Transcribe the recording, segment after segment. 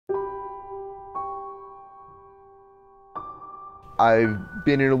I've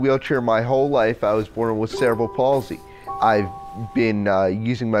been in a wheelchair my whole life. I was born with cerebral palsy. I've been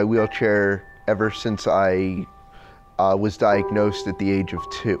using my wheelchair ever since I was diagnosed at the age of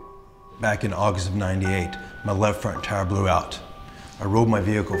 2. Back in August of '98, my left front tire blew out. I rolled my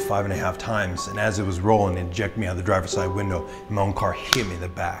vehicle 5.5 times, and as it was rolling, it ejected me out the driver's side window, and my own car hit me in the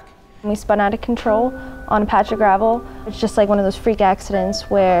back. We spun out of control on a patch of gravel. It's just like one of those freak accidents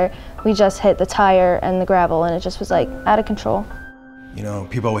where we just hit the tire and the gravel, and it just was like out of control. You know,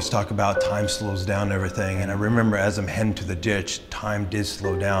 people always talk about time slows down and everything, and I remember as I'm heading to the ditch, time did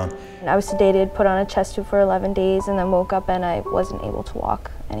slow down. I was sedated, put on a chest tube for 11 days, and then woke up and I wasn't able to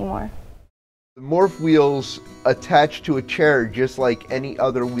walk anymore. The Morph wheels attach to a chair just like any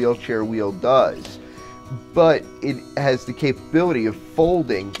other wheelchair wheel does, but it has the capability of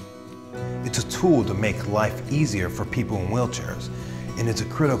folding. It's a tool to make life easier for people in wheelchairs, and it's a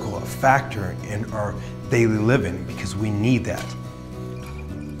critical factor in our daily living because we need that.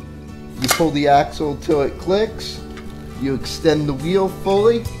 You pull the axle till it clicks, you extend the wheel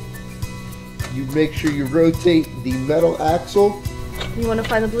fully, you make sure you rotate the metal axle. You want to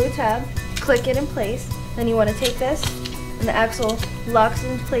find the blue tab, click it in place, then you want to take this, and the axle locks it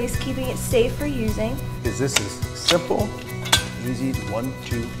in place, keeping it safe for using. Because this is simple, easy, 1,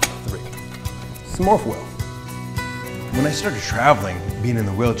 2, 3. It's the Morph wheel. When I started traveling, being in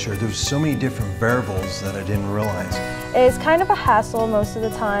the wheelchair, there was so many different variables that I didn't realize. It's kind of a hassle most of the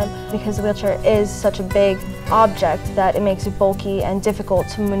time because the wheelchair is such a big object that it makes it bulky and difficult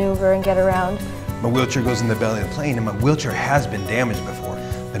to maneuver and get around. My wheelchair goes in the belly of the plane, and my wheelchair has been damaged before.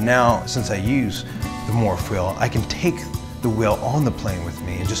 But now, since I use the Morph wheel, I can take the wheel on the plane with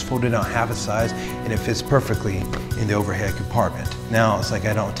me and just fold it out half its size, and it fits perfectly in the overhead compartment. Now it's like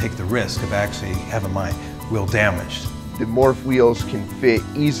I don't take the risk of actually having my wheel damaged. The Morph wheels can fit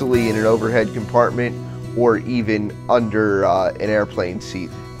easily in an overhead compartment or even under an airplane seat,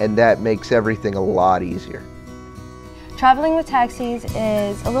 and that makes everything a lot easier. Traveling with taxis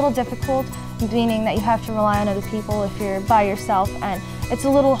is a little difficult, meaning that you have to rely on other people if you're by yourself, and it's a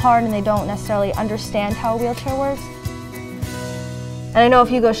little hard and they don't necessarily understand how a wheelchair works. And I know if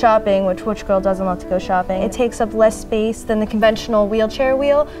you go shopping, which girl doesn't love to go shopping, it takes up less space than the conventional wheelchair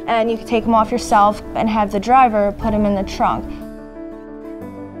wheel, and you can take them off yourself and have the driver put them in the trunk.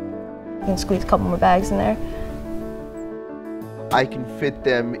 You can squeeze a couple more bags in there. I can fit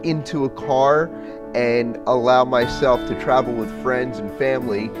them into a car and allow myself to travel with friends and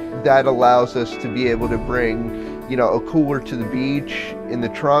family. That allows us to be able to bring, you know, a cooler to the beach in the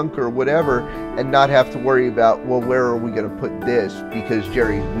trunk or whatever, and not have to worry about, well, where are we going to put this because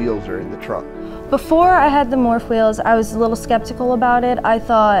Jerry's wheels are in the trunk. Before I had the Morph wheels, I was a little skeptical about it. I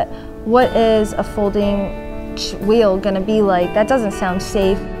thought, what is a folding wheel going to be like? That doesn't sound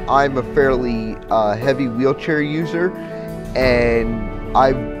safe. I'm a fairly heavy wheelchair user, and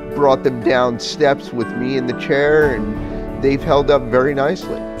I've brought them down steps with me in the chair, and they've held up very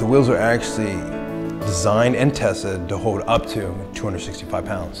nicely. The wheels are actually designed and tested to hold up to 265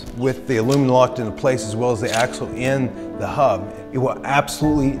 pounds. With the aluminum locked into place as well as the axle in the hub, it will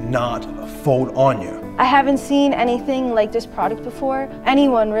absolutely not fold on you. I haven't seen anything like this product before.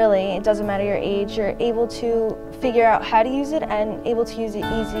 Anyone really, it doesn't matter your age, you're able to figure out how to use it and able to use it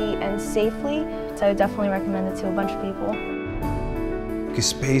easy and safely. So I would definitely recommend it to a bunch of people. Because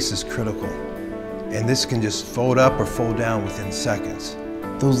space is critical, and this can just fold up or fold down within seconds.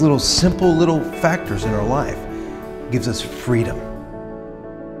 Those little simple little factors in our life gives us freedom.